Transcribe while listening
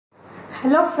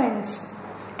Hello friends,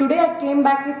 today I came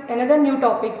back with another new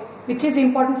topic which is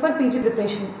important for PG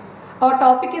preparation. Our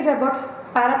topic is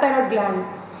about parathyroid gland.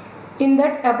 In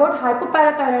that about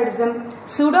hypoparathyroidism,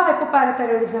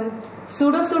 pseudo-hypoparathyroidism,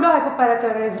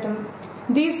 pseudo-hypoparathyroidism.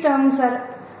 These terms are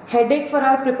headache for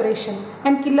our preparation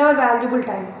and kill our valuable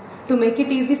time. To make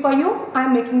it easy for you, I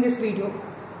am making this video.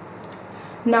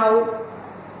 Now,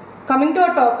 coming to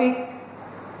our topic,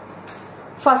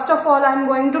 first of all, I am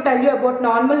going to tell you about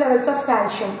normal levels of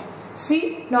calcium.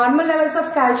 See, normal levels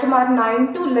of calcium are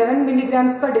 9 to 11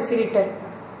 milligrams per deciliter.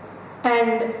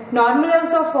 And normal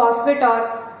levels of phosphate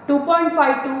are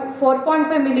 2.5 to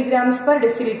 4.5 milligrams per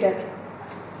deciliter.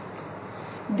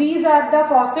 These are the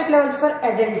phosphate levels for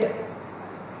adult.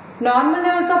 Normal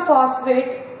levels of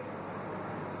phosphate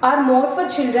are more for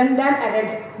children than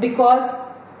adult because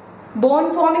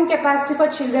bone forming capacity for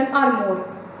children are more.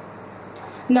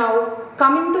 Now,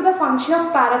 coming to the function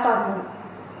of parathormone.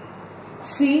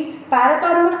 See,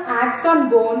 parathormone acts on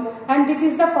bone and this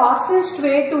is the fastest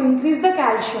way to increase the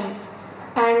calcium.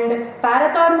 And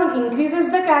parathormone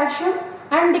increases the calcium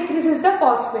and decreases the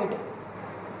phosphate.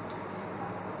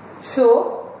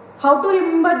 So, how to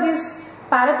remember this?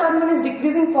 Parathormone is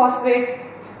decreasing phosphate.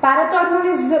 Parathormone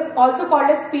is also called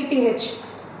as PTH.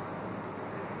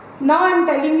 Now I am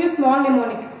telling you small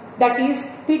mnemonic. That is,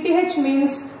 PTH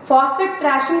means phosphate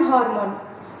thrashing hormone.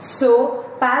 So,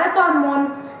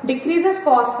 parathormone decreases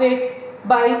phosphate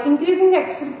by increasing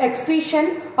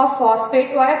excretion of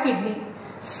phosphate via kidney.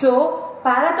 So,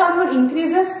 parathormone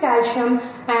increases calcium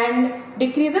and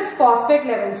decreases phosphate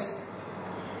levels.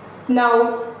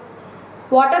 Now,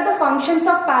 what are the functions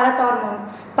of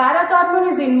parathormone?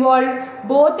 Parathormone is involved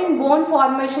both in bone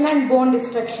formation and bone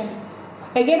destruction.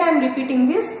 Again, I am repeating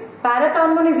this.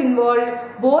 Parathormone is involved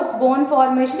both bone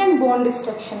formation and bone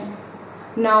destruction.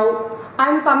 Now, I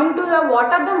am coming to the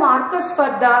what are the markers for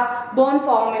the bone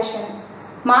formation.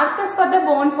 Markers for the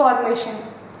bone formation.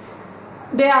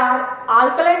 They are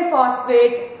alkaline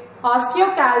phosphate,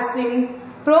 osteocalcin,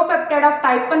 propeptide of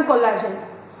type 1 collagen.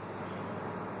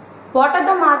 What are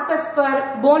the markers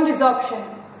for bone resorption?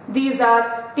 These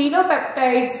are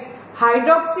telopeptides,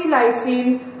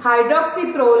 hydroxylysine,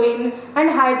 hydroxyproline and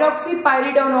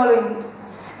hydroxypyridinoline.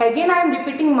 Again I am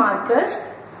repeating markers.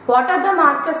 What are the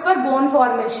markers for bone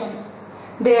formation?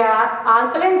 They are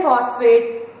alkaline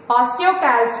phosphate,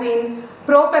 osteocalcin,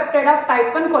 propeptide of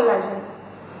type 1 collagen.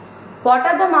 What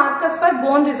are the markers for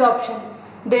bone resorption?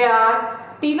 They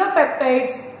are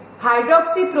telopeptides,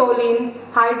 hydroxyproline,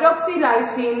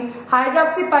 hydroxylysine,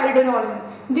 hydroxypyridinoline.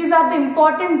 These are the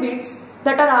important bits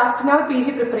that are asked in our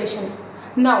PG preparation.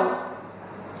 Now,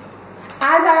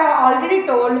 as I already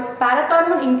told,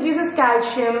 parathormone increases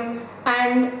calcium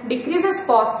and decreases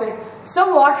phosphate.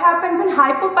 So what happens in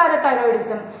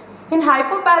hypoparathyroidism? In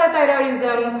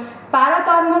hypoparathyroidism,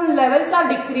 parathormone levels are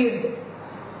decreased.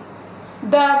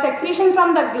 The secretion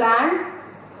from the gland,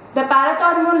 the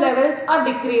parathormone levels are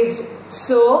decreased.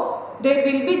 So, there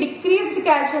will be decreased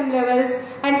calcium levels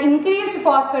and increased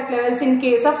phosphate levels in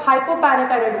case of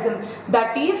hypoparathyroidism.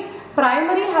 That is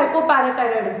primary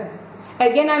hypoparathyroidism.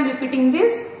 Again, I am repeating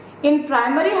this. In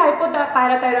primary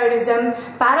hypoparathyroidism,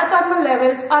 parathormone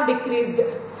levels are decreased.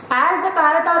 As the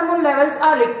parathormone levels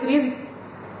are decreased,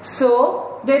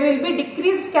 so there will be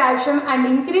decreased calcium and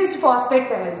increased phosphate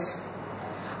levels.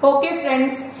 Okay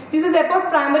friends, this is about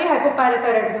primary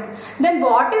hypoparathyroidism. Then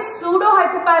what is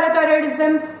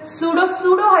pseudo-hypoparathyroidism,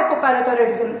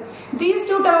 pseudo-hypoparathyroidism? These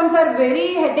two terms are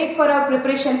very headache for our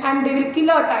preparation and they will kill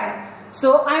our time.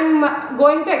 So I am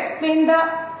going to explain the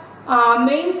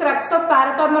main crux of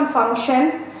parathormone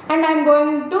function and I am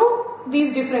going to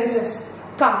these differences.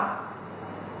 Come,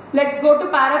 let's go to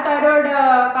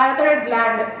parathyroid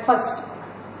gland first.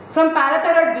 From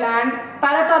parathyroid gland,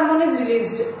 parathormone is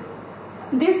released.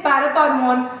 This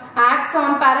parathormone acts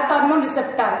on parathormone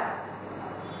receptor,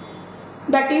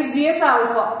 that is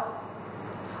GS-alpha.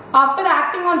 After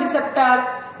acting on receptor,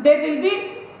 there will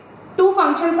be two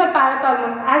functions for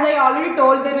parathormone. As I already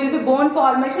told, there will be bone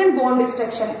formation and bone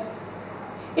destruction.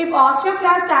 If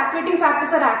osteoclast activating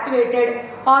factors are activated,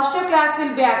 osteoclast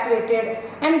will be activated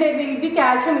and there will be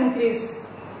calcium increase.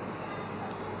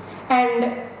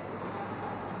 And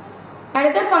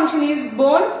another function is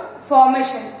bone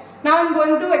formation. Now I am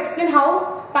going to explain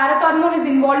how parathormone is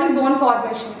involved in bone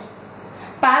formation.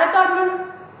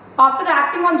 Parathormone, after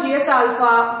acting on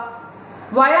GS-alpha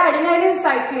via adenylate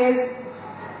cyclase,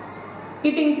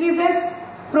 it increases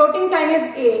protein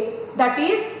kinase A. That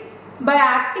is, by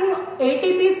acting,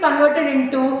 ATP is converted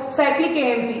into cyclic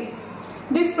AMP.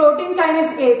 This protein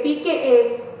kinase A,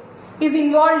 pKa, is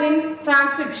involved in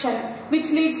transcription, which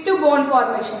leads to bone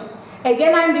formation.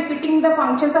 Again I am repeating the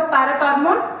functions of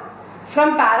parathormone.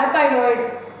 From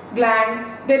parathyroid gland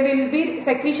there will be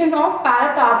secretion of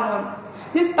parathormone.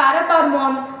 This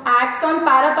parathormone acts on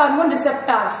parathormone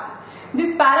receptors.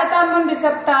 This parathormone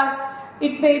receptors,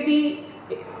 it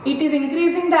is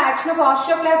increasing the action of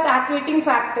osteoclast activating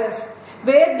factors,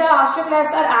 where the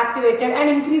osteoclasts are activated and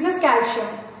increases calcium.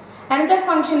 Another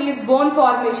function is bone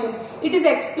formation. It is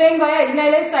explained by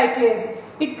adenylase cyclase.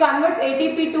 It converts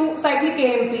ATP to cyclic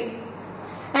AMP,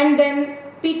 and then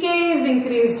pK is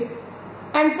increased,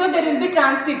 and so there will be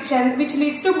transcription which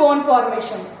leads to bone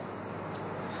formation.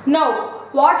 Now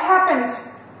what happens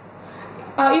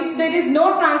if there is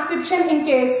no transcription? In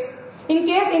case in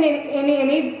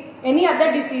any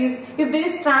other disease, if there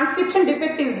is transcription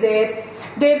defect is there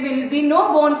will be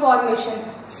no bone formation.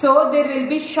 So there will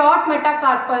be short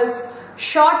metacarpals,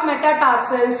 short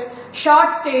metatarsals,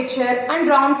 short stature and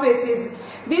round faces.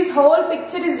 This whole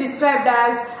picture is described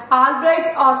as Albright's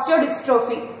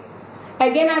osteodystrophy.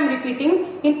 Again I am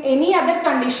repeating, in any other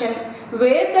condition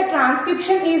where the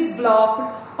transcription is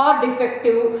blocked or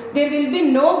defective, there will be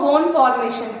no bone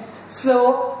formation.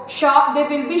 So there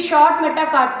will be short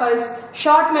metacarpals,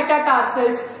 short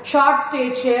metatarsals, short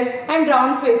stature and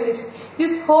round faces.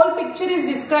 This whole picture is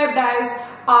described as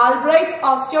Albright's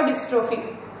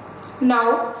osteodystrophy.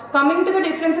 Now coming to the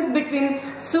differences between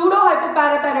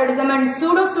pseudo-hypoparathyroidism and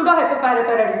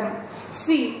pseudo-hypoparathyroidism.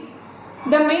 See,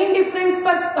 the main difference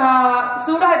for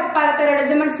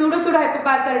pseudo-hypoparathyroidism and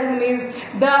pseudo-hypoparathyroidism is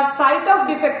the site of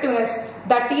defectiveness.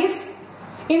 That is,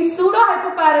 in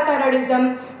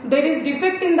pseudo-hypoparathyroidism there is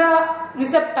defect in the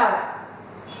receptor.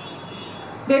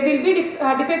 There will be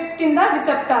defect in the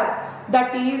receptor.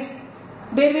 That is,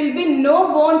 there will be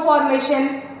no bone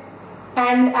formation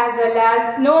and as well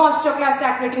as no osteoclast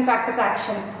activating factors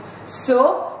action.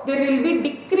 So there will be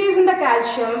decrease in the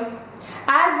calcium.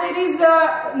 As there is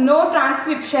no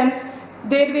transcription,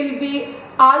 there will be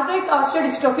Albright's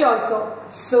osteodystrophy also.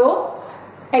 So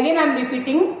again I am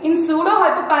repeating, in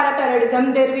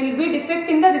pseudo-hypoparathyroidism there will be defect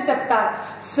in the receptor.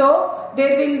 So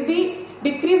there will be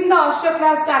decrease in the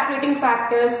osteoclast activating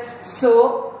factors.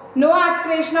 So no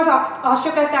activation of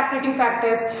osteoclast activating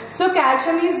factors. So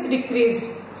calcium is decreased.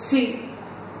 C.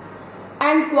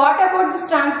 And what about this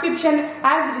transcription?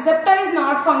 As receptor is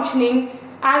not functioning,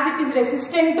 as it is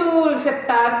resistant to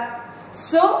receptor,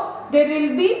 so there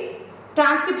will be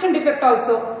transcription defect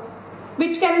also,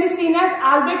 which can be seen as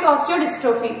Albright's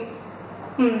osteodystrophy.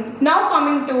 Now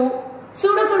coming to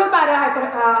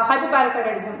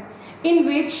pseudo-hypoparathyroidism, in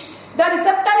which the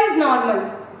receptor is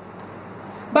normal,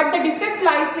 but the defect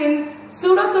lies in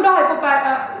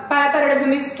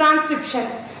pseudo-hypoparathyroidism is transcription,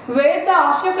 where the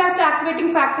osteoclast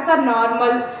activating factors are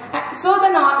normal, so the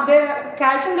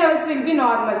calcium levels will be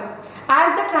normal.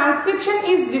 As the transcription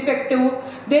is defective,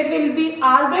 there will be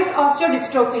Albright's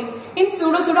osteodystrophy in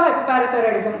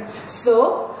pseudo-hypoparathyroidism.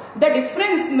 So the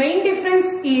main difference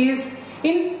is,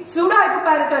 in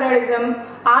pseudo-hypoparathyroidism,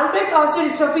 Albright's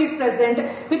osteodystrophy is present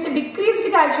with decreased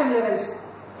calcium levels.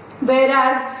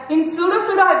 Whereas in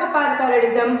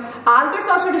pseudo-hypoparathyroidism, Albright's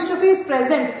osteodystrophy is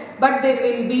present, but there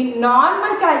will be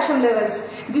normal calcium levels.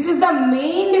 This is the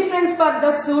main difference for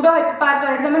the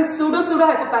pseudo-hypoparathyroidism and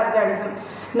pseudo-hypoparathyroidism.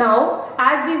 Now,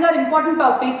 as these are important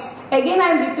topics, again I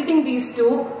am repeating these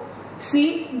two.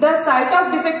 See, the site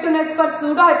of defectiveness for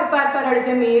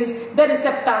pseudo-hypoparathyroidism is the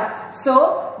receptor.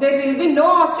 So there will be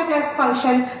no osteoclast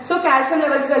function, so calcium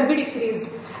levels will be decreased.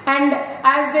 And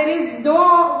as there is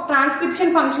no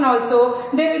transcription function also,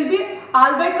 there will be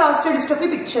Albright's osteodystrophy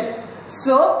picture.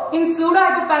 So in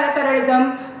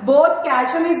pseudo-hypoparathyroidism, both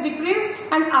calcium is decreased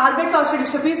and Albright's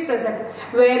osteodystrophy is present.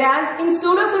 Whereas in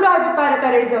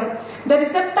pseudo-hypoparathyroidism, the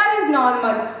receptor is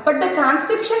normal, but the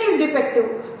transcription is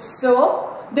defective. So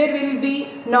there will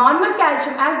be normal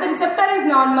calcium. As the receptor is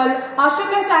normal,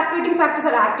 osteoclast activating factors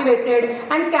are activated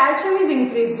and calcium is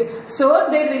increased. So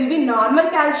there will be normal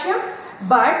calcium,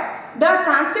 but the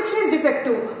transcription is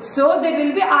defective. So there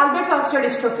will be Albright's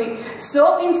osteodystrophy.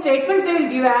 So in statements they will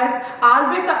give as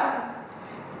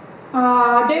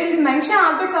they will mention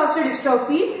Albright's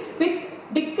osteodystrophy with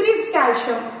decreased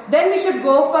calcium. Then we should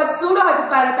go for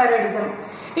pseudo-hypoparathyroidism.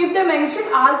 If they mention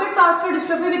Albright's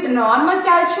osteodystrophy with normal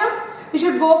calcium, we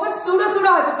should go for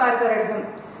pseudo-hypoparathyroidism.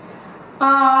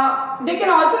 They can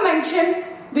also mention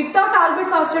without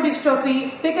Albright's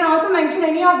osteodystrophy, they can also mention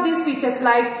any of these features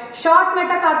like short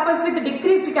metacarpals with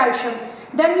decreased calcium.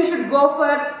 Then we should go for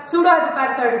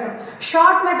pseudo-hypoparathyroidism.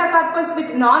 Short metacarpals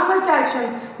with normal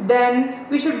calcium. Then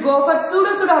we should go for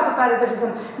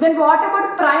pseudo-hypoparathyroidism. Then what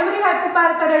about primary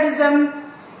hypoparathyroidism?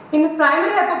 In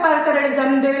primary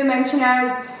hypoparathyroidism, they will mention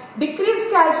as decreased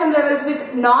calcium levels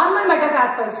with normal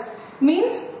metacarpals.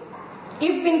 Means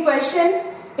If in question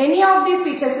any of these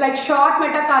features like short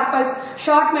metacarpals,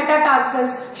 short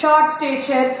metatarsals, short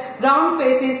stature, round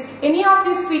faces, any of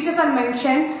these features are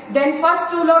mentioned, then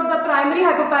first rule out the primary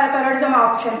hypoparathyroidism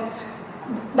option.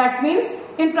 That means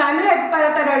in primary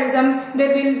hypoparathyroidism,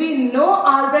 there will be no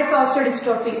Albright's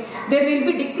osteodystrophy. There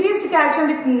will be decreased calcium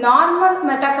with normal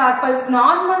metacarpals,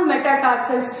 normal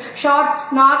metatarsals, short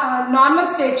normal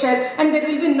stature, and there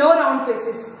will be no round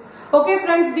faces. Okay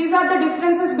friends, these are the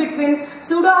differences between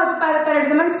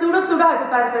pseudo-hypoparathyroidism and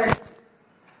pseudo-hypoparathyroidism.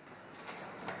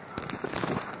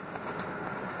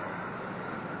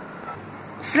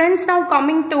 Friends, now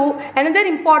coming to another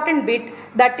important bit,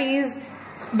 that is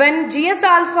when GS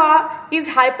alpha is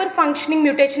hyperfunctioning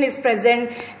mutation is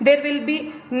present, there will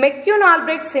be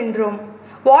McCune-Albright syndrome.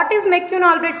 What is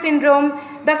McCune-Albright syndrome?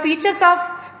 The features of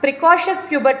precocious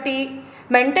puberty,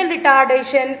 mental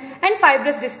retardation, and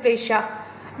fibrous dysplasia.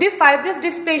 This fibrous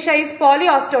dysplasia is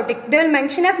polyostotic. They will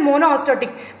mention as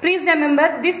monoostotic. Please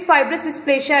remember, this fibrous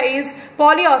dysplasia is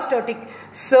polyostotic.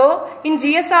 So, in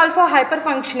GS alpha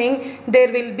hyperfunctioning,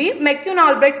 there will be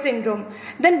McCune-Albright syndrome.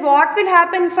 Then what will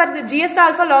happen for the GS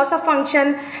alpha loss of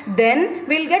function? Then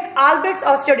we will get Albright's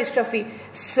osteodystrophy.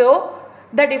 So,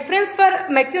 the difference for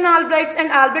McCune-Albright's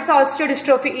and Albright's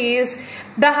osteodystrophy is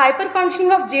the hyperfunctioning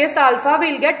of GS alpha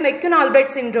will get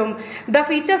McCune-Albright syndrome. The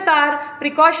features are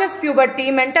precocious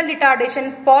puberty, mental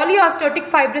retardation,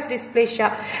 polyostotic fibrous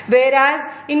dysplasia. Whereas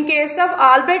in case of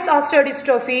Albright's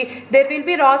osteodystrophy, there will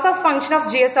be loss of function of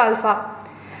GS alpha.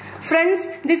 Friends,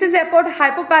 this is about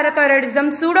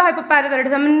hypoparathyroidism,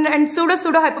 pseudo-hypoparathyroidism and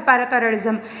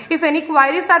pseudo-hypoparathyroidism. If any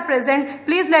queries are present,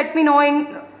 please let me know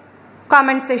in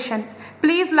comment section.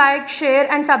 Please like, share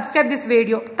and subscribe this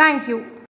video. Thank you.